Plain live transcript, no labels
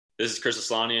This is Chris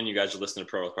Aslanian. You guys are listening to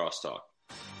Pro Lacrosse Talk.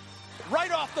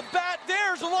 Right off the bat,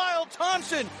 there's Lyle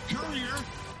Thompson. Courier,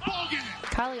 ball game.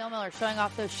 Kylie O'Miller showing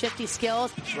off those shifty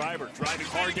skills. Schreiber driving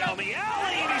hard down the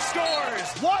alley, and he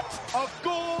scores. What a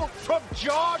goal from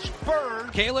Josh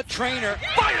Byrne. Kayla Trainer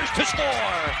fires to score.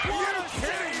 Are you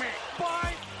kidding me?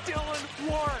 By Dylan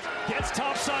Warren. Gets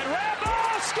topside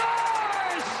Rambo, scores!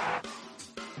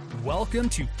 Welcome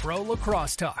to Pro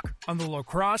Lacrosse Talk on the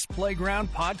Lacrosse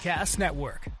Playground Podcast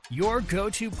Network, your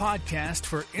go-to podcast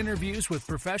for interviews with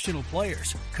professional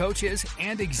players, coaches,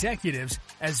 and executives,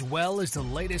 as well as the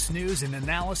latest news and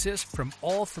analysis from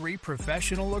all three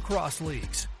professional lacrosse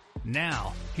leagues.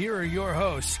 Now, here are your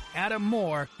hosts, Adam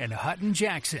Moore and Hutton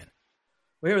Jackson.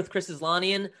 We're here with Chris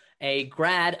Aslanian, a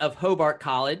grad of Hobart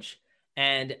College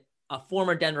and a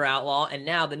former Denver Outlaw, and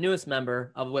now the newest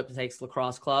member of the Whippenstakes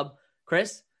Lacrosse Club.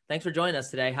 Chris, thanks for joining us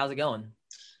today. How's it going?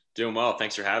 Doing well.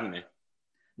 Thanks for having me.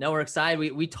 No, we're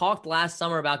excited. We talked last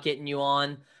summer about getting you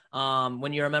on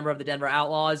when you're a member of the Denver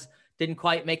Outlaws. Didn't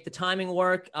quite make the timing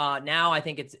work. Now I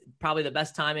think it's probably the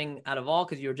best timing out of all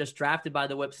because you were just drafted by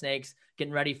the Whipsnakes,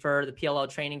 getting ready for the PLL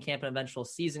training camp and eventual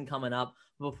season coming up.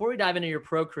 But before we dive into your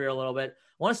pro career a little bit,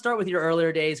 I want to start with your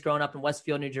earlier days growing up in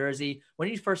Westfield, New Jersey. When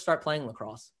did you first start playing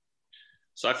lacrosse?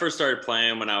 So I first started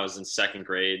playing when I was in second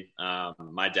grade.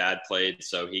 My dad played,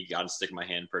 so he got to stick in my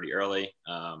hand pretty early.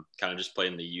 Kind of just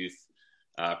played in the youth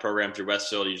program through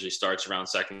Westfield. It usually starts around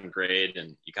second grade,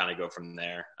 and you kind of go from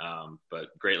there.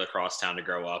 But great lacrosse town to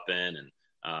grow up in,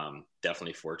 and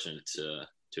definitely fortunate to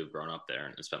have grown up there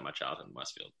and spent my childhood in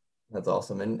Westfield. That's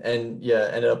awesome. And yeah,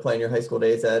 ended up playing your high school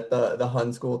days at the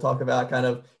Hun School. Talk about kind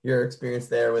of your experience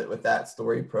there with that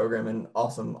Story program, and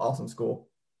awesome school.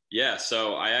 Yeah,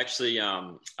 so I actually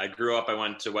I grew up. I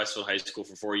went to Westfield High School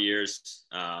for 4 years,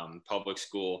 public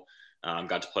school.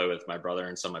 Got to play with my brother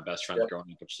and some of my best friends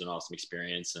growing up, which is an awesome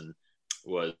experience, and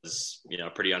was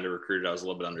pretty under recruited. I was a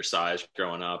little bit undersized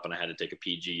growing up, and I had to take a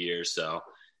PG year, so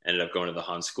ended up going to the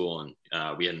Hun School,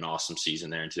 and we had an awesome season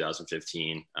there in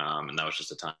 2015, and that was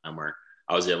just a time where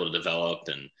I was able to develop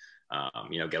and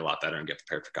get a lot better and get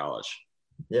prepared for college.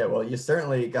 Yeah, well, you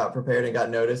certainly got prepared and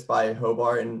got noticed by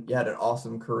Hobart, and you had an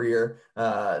awesome career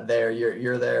there.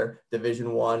 You're their Division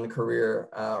I career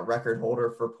record holder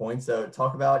for points. So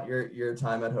talk about your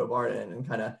time at Hobart and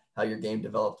kind of how your game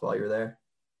developed while you were there.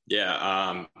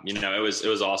 Yeah, it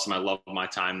was awesome. I loved my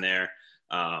time there.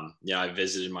 I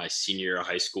visited my senior year of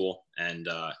high school, and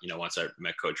once I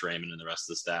met Coach Raymond and the rest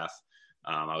of the staff,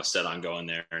 I was set on going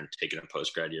there and taking a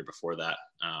post-grad year before that.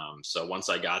 So once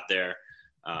I got there,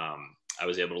 I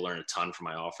was able to learn a ton from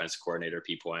my offensive coordinator,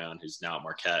 Pete Poyon, who's now at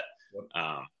Marquette.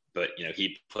 But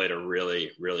he played a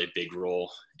really, really big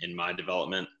role in my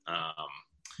development.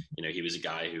 He was a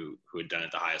guy who had done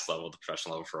at the highest level, the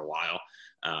professional level, for a while.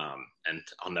 And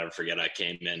I'll never forget, I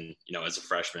came in, as a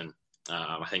freshman.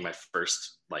 I think my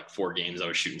first 4 games, I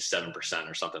was shooting 7%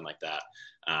 or something like that.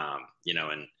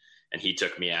 And he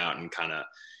took me out and kind of,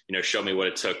 showed me what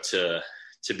it took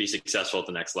to be successful at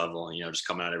the next level, just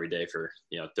coming out every day for,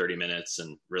 30 minutes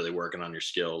and really working on your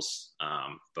skills.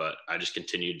 But I just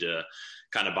continued to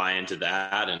kind of buy into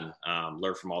that and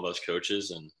learn from all those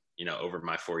coaches. And, over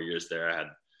my 4 years there, I had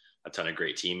a ton of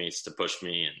great teammates to push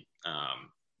me and,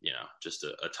 just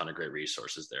a ton of great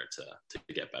resources there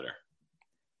to get better.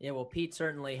 Yeah, well, Pete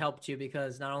certainly helped you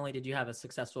because not only did you have a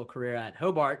successful career at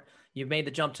Hobart, you've made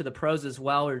the jump to the pros as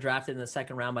well. You were drafted in the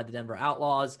second round by the Denver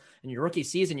Outlaws. In your rookie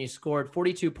season, you scored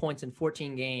 42 points in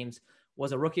 14 games,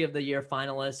 was a Rookie of the Year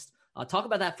finalist. Talk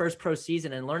about that first pro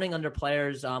season and learning under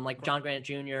players like John Grant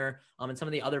Jr. And some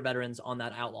of the other veterans on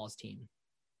that Outlaws team.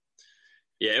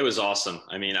 Yeah, it was awesome.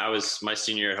 I mean, my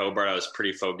senior year at Hobart, I was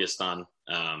pretty focused on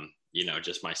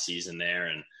just my season there.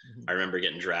 And I remember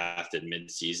getting drafted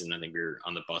mid-season. I think we were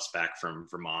on the bus back from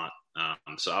Vermont.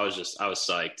 So I was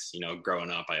psyched.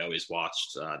 Growing up, I always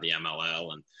watched the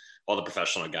MLL and all the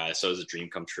professional guys. So it was a dream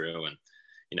come true. And,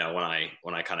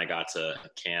 when I kind of got to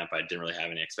camp, I didn't really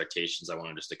have any expectations. I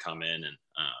wanted just to come in and,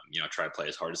 try to play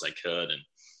as hard as I could.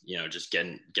 And, just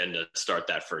getting to start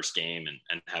that first game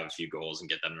and have a few goals and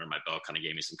get that under my belt kind of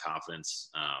gave me some confidence.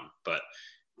 But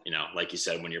like you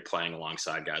said, when you're playing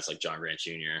alongside guys like John Grant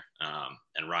Jr.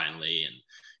 And Ryan Lee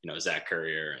and, Zach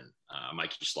Currier and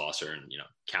Mikey Schlosser and,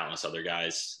 countless other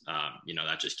guys,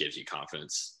 that just gives you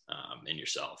confidence in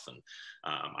yourself. And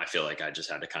I feel like I just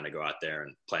had to kind of go out there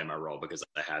and play my role because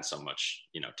I had so much,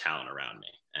 talent around me.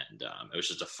 And it was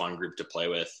just a fun group to play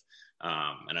with.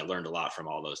 And I learned a lot from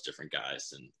all those different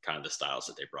guys and kind of the styles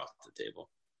that they brought to the table.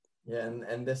 Yeah,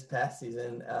 and this past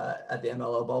season at the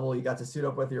MLL bubble, you got to suit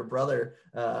up with your brother,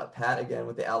 Pat, again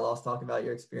with the Outlaws. Talk about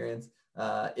your experience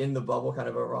in the bubble, kind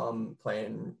of a rum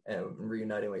playing and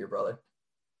reuniting with your brother?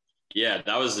 Yeah,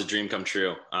 that was the dream come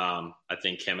true. I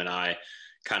think him and I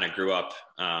kind of grew up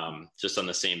just on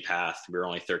the same path. We were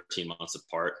only 13 months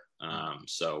apart.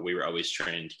 So we were always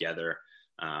training together.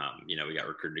 We got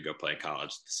recruited to go play college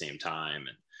at the same time.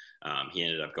 And he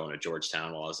ended up going to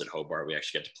Georgetown while I was at Hobart. We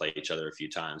actually got to play each other a few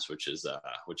times, which is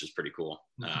pretty cool.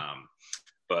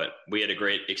 But we had a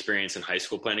great experience in high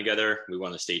school playing together. We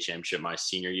won the state championship my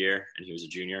senior year, and he was a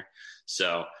junior.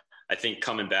 So I think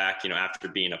coming back, after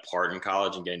being apart in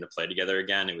college and getting to play together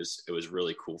again, it was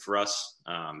really cool for us,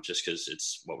 just because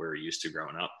it's what we were used to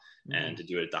growing up, and to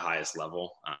do it at the highest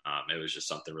level, it was just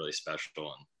something really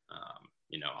special.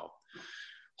 And I'll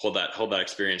hold that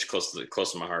experience close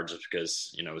to my heart, just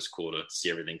because it was cool to see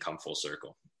everything come full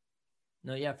circle.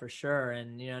 No, yeah, for sure.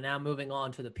 And now moving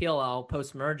on to the PLL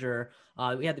post merger,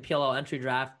 we had the PLL entry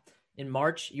draft in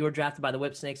March. You were drafted by the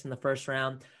Whip Snakes in the first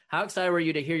round. How excited were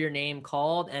you to hear your name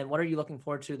called, and what are you looking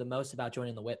forward to the most about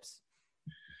joining the Whips?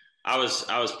 I was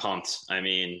pumped. I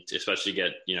mean, especially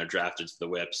get, drafted to the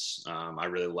Whips. I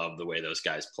really love the way those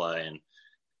guys play and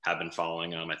have been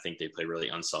following them. I think they play really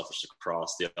unselfish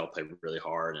lacrosse. They all play really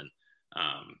hard, and,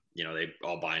 they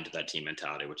all buy into that team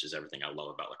mentality, which is everything I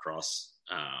love about lacrosse.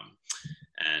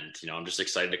 I'm just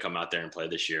excited to come out there and play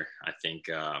this year. I think,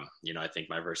 I think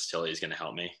my versatility is going to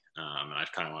help me. And I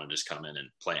kind of want to just come in and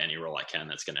play any role I can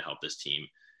that's going to help this team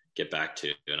get back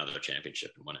to another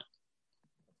championship and win it.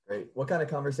 Great. What kind of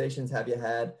conversations have you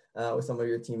had with some of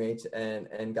your teammates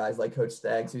and guys like Coach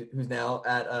Staggs, who's now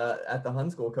at the Hun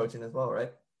School coaching as well,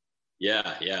 right?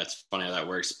 Yeah. It's funny how that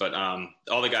works. But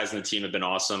all the guys in the team have been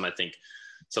awesome. I think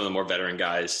some of the more veteran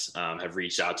guys have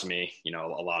reached out to me, a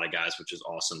lot of guys, which is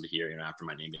awesome to hear, after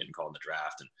my name getting called in the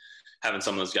draft, and having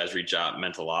some of those guys reach out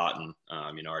meant a lot. And,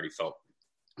 already felt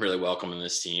really welcome in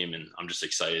this team. And I'm just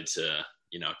excited to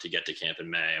get to camp in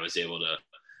May. I was able to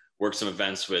work some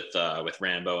events with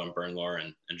Rambo and Bernlor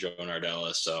and Joe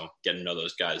Nardella. So getting to know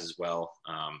those guys as well,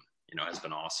 has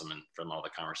been awesome. And from all the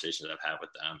conversations I've had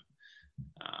with them,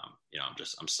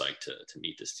 I'm psyched to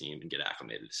meet this team and get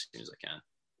acclimated as soon as I can.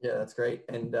 Yeah, that's great.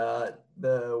 And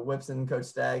the Whips and Coach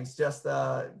Staggs just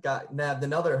got nabbed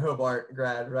another Hobart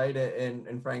grad, right,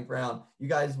 in Frank Brown. You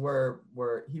guys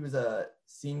he was a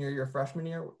senior your freshman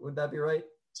year, would that be right?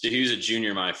 So he was a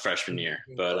junior my freshman year.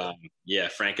 But,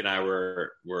 Frank and I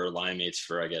were line mates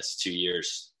for, I guess, 2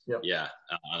 years. Yep. Yeah,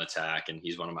 on attack. And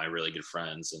he's one of my really good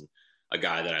friends and a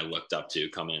guy that I looked up to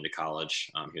coming into college.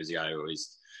 He was the guy who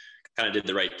always kind of did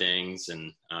the right things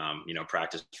and,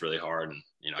 practiced really hard.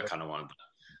 And, I kind of wanted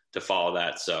to follow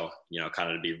that. So,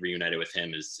 kind of to be reunited with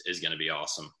him is going to be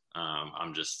awesome.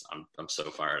 I'm so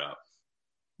fired up.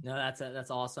 No,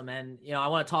 that's awesome. And, I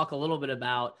want to talk a little bit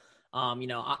about,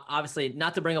 obviously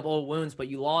not to bring up old wounds, but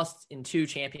you lost in 2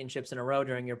 championships in a row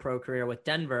during your pro career with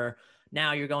Denver.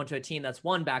 Now you're going to a team that's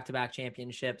won back-to-back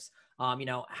championships.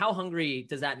 How hungry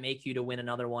does that make you to win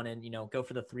another one and, go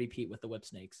for the three-peat with the Whip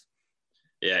Snakes?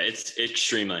 Yeah, it's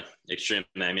extremely.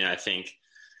 I mean, I think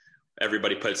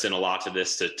everybody puts in a lot to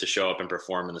this to show up and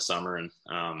perform in the summer. And,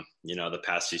 the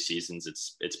past 2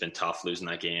 seasons, it's been tough losing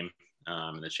that game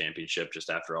in the championship just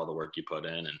after all the work you put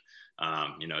in. And,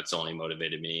 it's only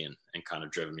motivated me and kind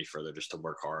of driven me further just to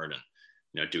work hard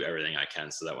and, do everything I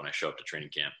can so that when I show up to training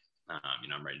camp,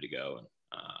 I'm ready to go and,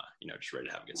 just ready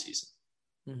to have a good season.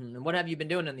 Mm-hmm. And what have you been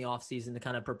doing in the off season to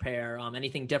kind of prepare?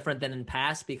 Anything different than in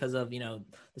past because of, the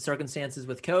circumstances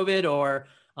with COVID, or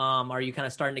are you kind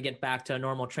of starting to get back to a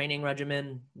normal training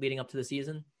regimen leading up to the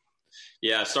season?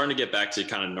 Yeah, starting to get back to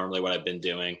kind of normally what I've been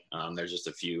doing. There's just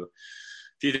a few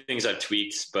things I've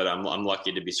tweaked, but I'm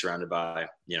lucky to be surrounded by,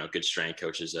 good strength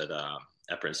coaches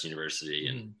at Princeton University.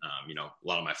 And, a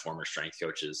lot of my former strength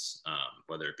coaches,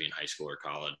 whether it be in high school or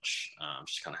college,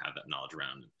 just kind of have that knowledge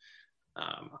around.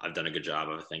 I've done a good job,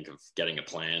 I think, of getting a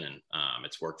plan, and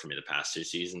it's worked for me the past 2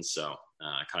 seasons. So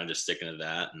kind of just sticking to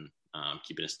that and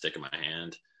keeping a stick in my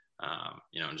hand,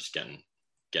 and just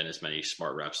getting as many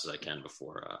smart reps as I can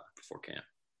before camp.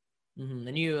 Mm-hmm.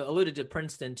 And you alluded to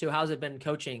Princeton too. How's it been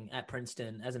coaching at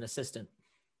Princeton as an assistant?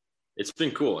 It's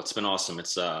been cool. It's been awesome.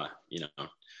 It's,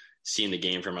 seeing the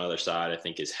game from another side, I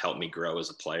think has helped me grow as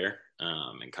a player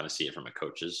and kind of see it from a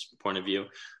coach's point of view.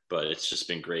 But it's just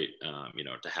been great,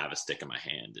 to have a stick in my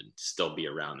hand and still be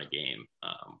around the game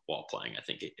while playing. I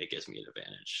think it gives me an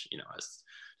advantage, as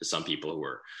to some people who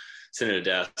are sitting at a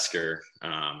desk or,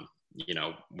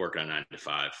 working on 9 to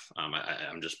 5.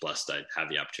 I'm just blessed I have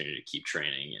the opportunity to keep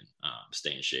training and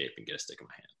stay in shape and get a stick in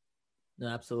my hand. No,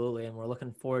 absolutely. And we're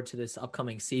looking forward to this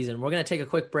upcoming season. We're going to take a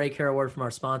quick break here, a word from our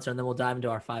sponsor, and then we'll dive into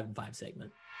our 5 and 5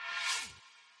 segment.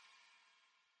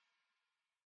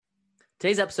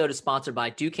 Today's episode is sponsored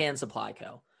by Ducan Supply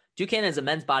Co. Ducan is a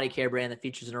men's body care brand that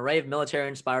features an array of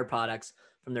military-inspired products,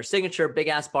 from their signature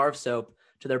big-ass bar of soap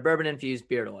to their bourbon-infused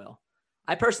beard oil.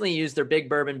 I personally use their big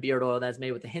bourbon beard oil that's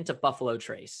made with a hint of Buffalo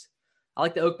Trace. I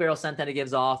like the oak barrel scent that it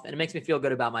gives off, and it makes me feel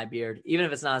good about my beard, even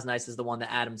if it's not as nice as the one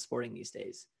that Adam's sporting these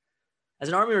days. As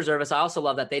an Army reservist, I also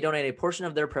love that they donate a portion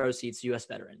of their proceeds to U.S.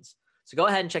 veterans. So go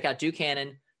ahead and check out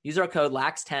Ducanon. Use our code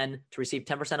LAX10 to receive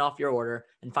 10% off your order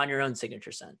and find your own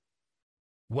signature scent.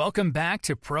 Welcome back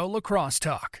to Pro Lacrosse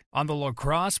Talk on the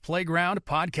Lacrosse Playground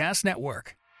Podcast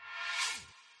Network.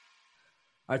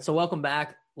 All right, so welcome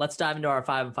back. Let's dive into our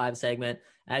 5 and 5 segment.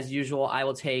 As usual, I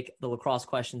will take the lacrosse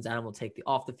questions. Adam will take the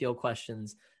off-the-field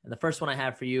questions. And the first one I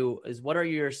have for you is, what are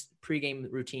your pregame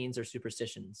routines or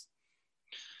superstitions?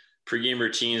 Pre-game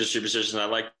routines or superstitions, I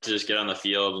like to just get on the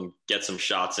field and get some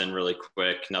shots in really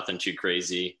quick, nothing too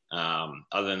crazy.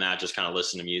 Other than that, just kind of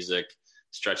listen to music,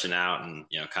 stretching out, and,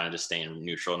 kind of just staying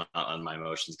neutral, not letting my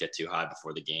emotions get too high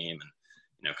before the game,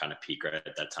 and, kind of peak right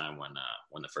at that time when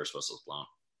the first whistle's blown.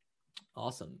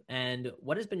 Awesome. And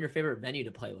what has been your favorite venue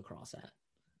to play lacrosse at?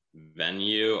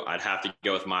 Venue, I'd have to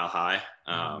go with Mile High.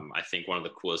 I think one of the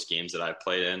coolest games that I've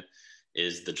played in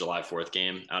is the July 4th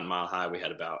game out in Mile High. We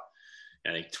had about,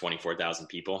 24,000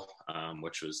 people,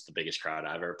 which was the biggest crowd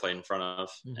I've ever played in front of.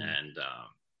 Mm-hmm. And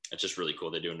it's just really cool.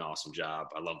 They do an awesome job.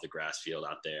 I love the grass field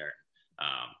out there.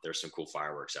 There's some cool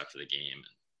fireworks after the game.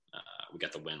 And we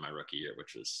got to win my rookie year,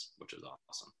 which was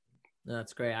awesome.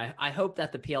 That's great. I hope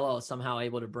that the PLL is somehow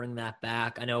able to bring that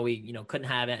back. I know we, couldn't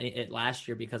have it last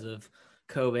year because of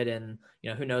COVID, and,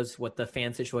 who knows what the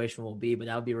fan situation will be, but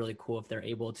that would be really cool if they're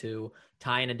able to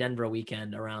tie in a Denver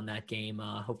weekend around that game,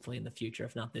 hopefully in the future,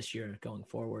 if not this year, going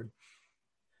forward.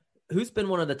 Who's been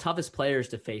one of the toughest players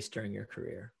to face during your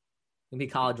career? It can be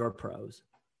college or pros.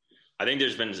 I think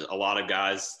there's been a lot of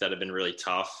guys that have been really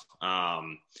tough. I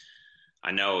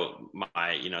know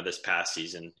this past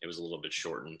season, it was a little bit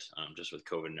shortened just with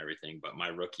COVID and everything, but my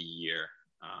rookie year,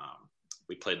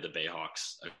 we played the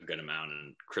Bayhawks a good amount,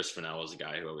 and Chris Fennell was a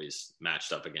guy who always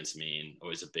matched up against me, and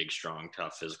always a big, strong,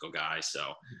 tough, physical guy.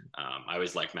 So I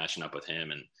always liked matching up with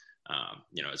him, and,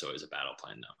 it's always a battle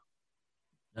playing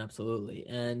though. Absolutely.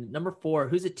 And number 4,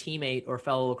 who's a teammate or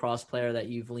fellow lacrosse player that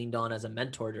you've leaned on as a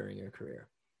mentor during your career?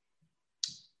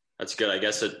 That's good. I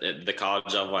guess at the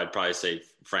college level, I'd probably say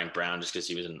Frank Brown, just because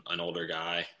he was an older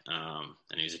guy,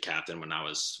 and he was a captain when I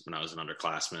was an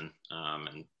underclassman,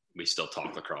 and we still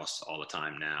talk lacrosse all the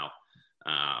time now.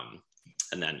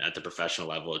 And then at the professional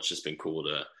level, it's just been cool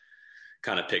to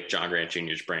kind of pick John Grant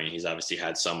Jr.'s brain. He's obviously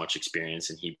had so much experience,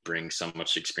 and he brings so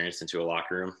much experience into a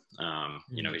locker room.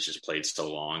 He's just played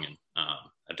so long, and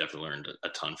I've definitely learned a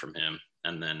ton from him.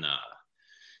 And then,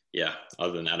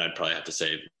 other than that, I'd probably have to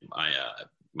say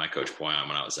my coach Poyon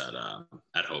when I was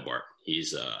at Hobart.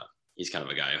 He's kind of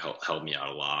a guy who held me out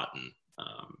a lot, and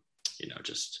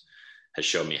just has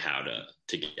shown me how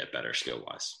to get better skill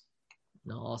wise.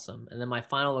 No, awesome. And then my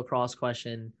final lacrosse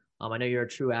question. I know you're a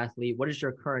true athlete. What is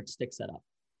your current stick setup?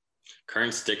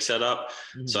 Current stick setup.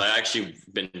 Mm-hmm. So I actually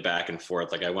been back and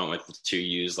forth. Like I went with 2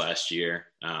 U's last year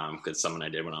because something I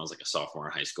did when I was like a sophomore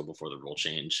in high school before the rule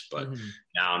change. But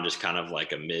now I'm just kind of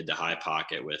like a mid to high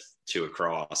pocket with 2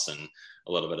 across and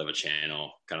a little bit of a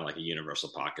channel, kind of like a universal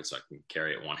pocket, so I can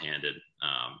carry it one-handed,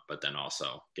 but then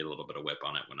also get a little bit of whip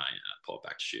on it when I pull it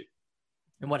back to shoot.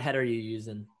 And what head are you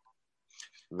using?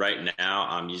 Right now,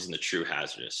 I'm using the True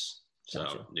Hazardous. So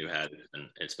Gotcha. New head, and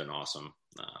it's been awesome.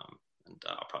 And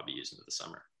I'll probably use it this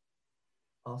summer.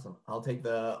 Awesome. I'll take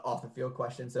the off the field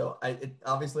question. So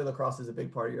obviously lacrosse is a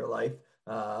big part of your life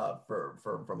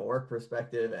from a work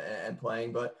perspective and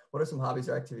playing, but what are some hobbies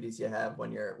or activities you have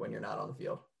when you're not on the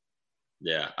field?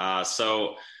 Yeah.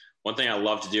 So one thing I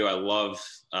love to do, I love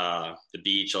the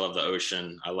beach. I love the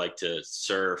ocean. I like to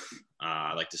surf.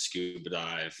 I like to scuba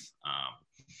dive,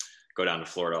 go down to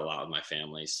Florida a lot with my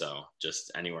family. So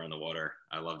just anywhere in the water.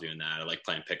 I love doing that. I like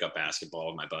playing pickup basketball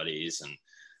with my buddies and,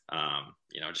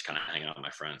 just kind of hanging out with my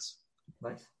friends.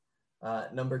 Nice.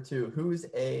 Number 2, who's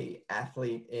a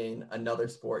athlete in another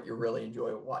sport you really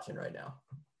enjoy watching right now?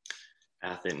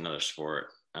 Athlete in another sport.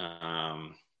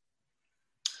 I've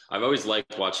always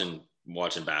liked watching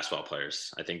basketball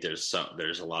players. I think there's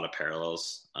a lot of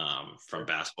parallels from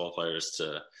basketball players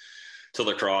to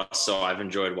lacrosse. So I've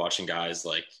enjoyed watching guys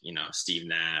like, Steve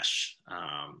Nash,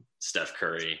 Steph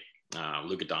Curry,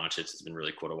 Luka Doncic. It's been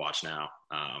really cool to watch now.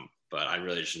 But I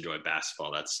really just enjoy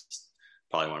basketball. That's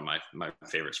probably one of my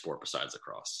favorite sport besides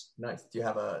lacrosse. Nice. Do you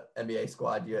have a NBA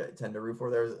squad you tend to root for?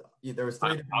 There was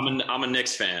 3. I'm a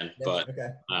Knicks fan, but okay.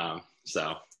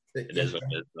 So it is what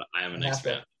it is. I am a Knicks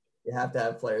fan. You have to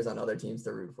have players on other teams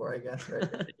to root for, I guess, right?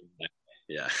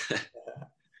 Yeah.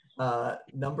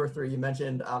 Number 3, you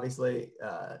mentioned, obviously,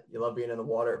 you love being in the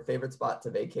water. Favorite spot to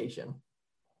vacation?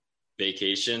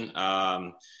 Vacation?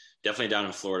 Definitely down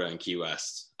in Florida and Key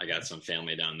West. I got some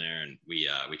family down there, and we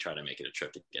try to make it a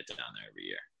trip to get down there every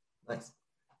year. Nice.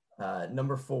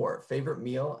 Number 4, favorite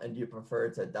meal, and do you prefer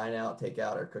to dine out, take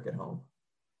out, or cook at home?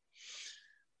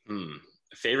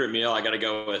 Favorite meal, I got to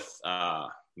go with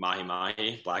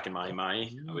mahi-mahi, blackened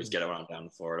mahi-mahi. I always get it when I'm down in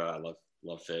Florida. I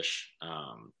love fish.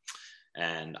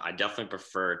 And I definitely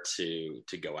prefer to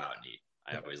go out and eat.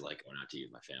 I always like going out to eat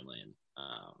with my family and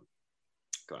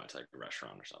going out to like a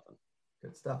restaurant or something.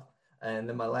 Good stuff. And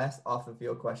then my last off the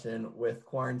field question, with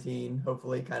quarantine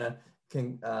hopefully kind of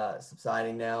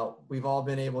subsiding now, we've all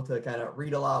been able to kind of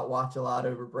read a lot, watch a lot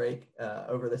over break,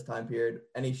 over this time period.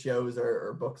 Any shows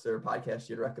or books or podcasts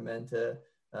you'd recommend to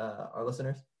our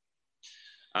listeners?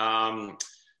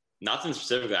 Nothing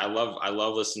specifically. I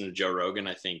love listening to Joe Rogan.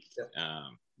 I think,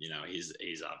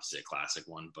 he's obviously a classic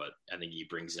one, but I think he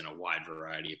brings in a wide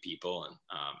variety of people, and,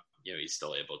 he's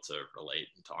still able to relate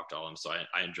and talk to all of them. So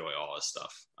I enjoy all his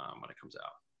stuff when it comes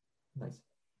out. Nice.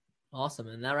 Awesome.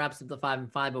 And that wraps up the 5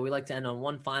 and 5, but we like to end on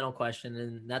one final question.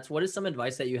 And that's, what is some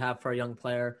advice that you have for a young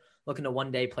player looking to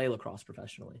one day play lacrosse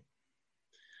professionally?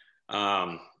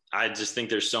 I just think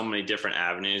there's so many different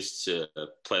avenues to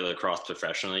play lacrosse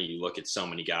professionally. You look at so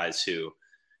many guys who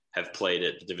have played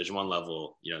at the Division I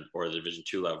level, or the Division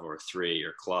II level or 3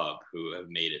 or club, who have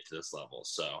made it to this level.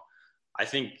 So I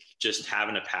think just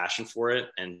having a passion for it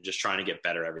and just trying to get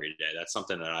better every day. That's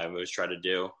something that I always try to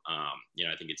do.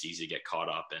 I think it's easy to get caught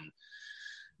up in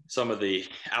some of the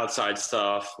outside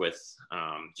stuff with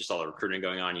just all the recruiting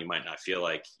going on. You might not feel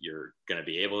like you're going to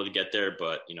be able to get there,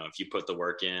 but if you put the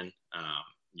work in,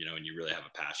 and you really have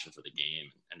a passion for the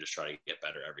game and just try to get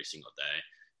better every single day,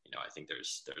 I think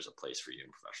there's a place for you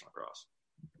in professional lacrosse.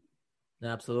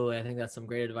 Absolutely. I think that's some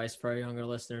great advice for our younger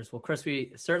listeners. Well, Chris,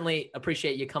 we certainly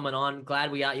appreciate you coming on.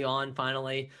 Glad we got you on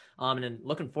finally. And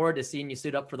looking forward to seeing you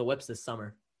suit up for the Whips this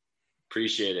summer.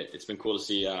 Appreciate it. It's been cool to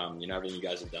see, everything you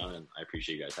guys have done, and I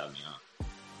appreciate you guys having me on.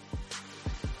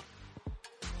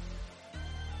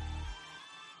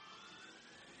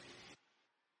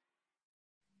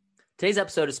 Today's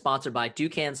episode is sponsored by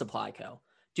Dukan Supply Co.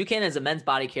 Dukan is a men's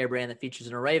body care brand that features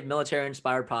an array of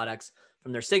military-inspired products,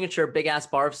 from their signature big-ass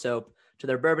bar of soap to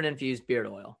their bourbon-infused beard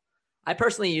oil. I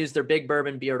personally use their big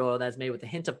bourbon beard oil that's made with a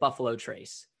hint of Buffalo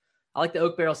Trace. I like the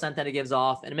oak barrel scent that it gives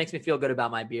off, and it makes me feel good about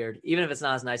my beard, even if it's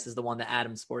not as nice as the one that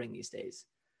Adam's sporting these days.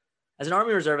 As an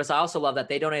Army reservist, I also love that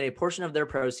they donate a portion of their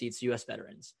proceeds to U.S.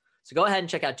 veterans. So go ahead and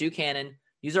check out Dukanon,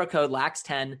 use our code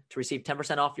LAX10 to receive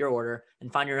 10% off your order,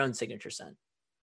 and find your own signature scent.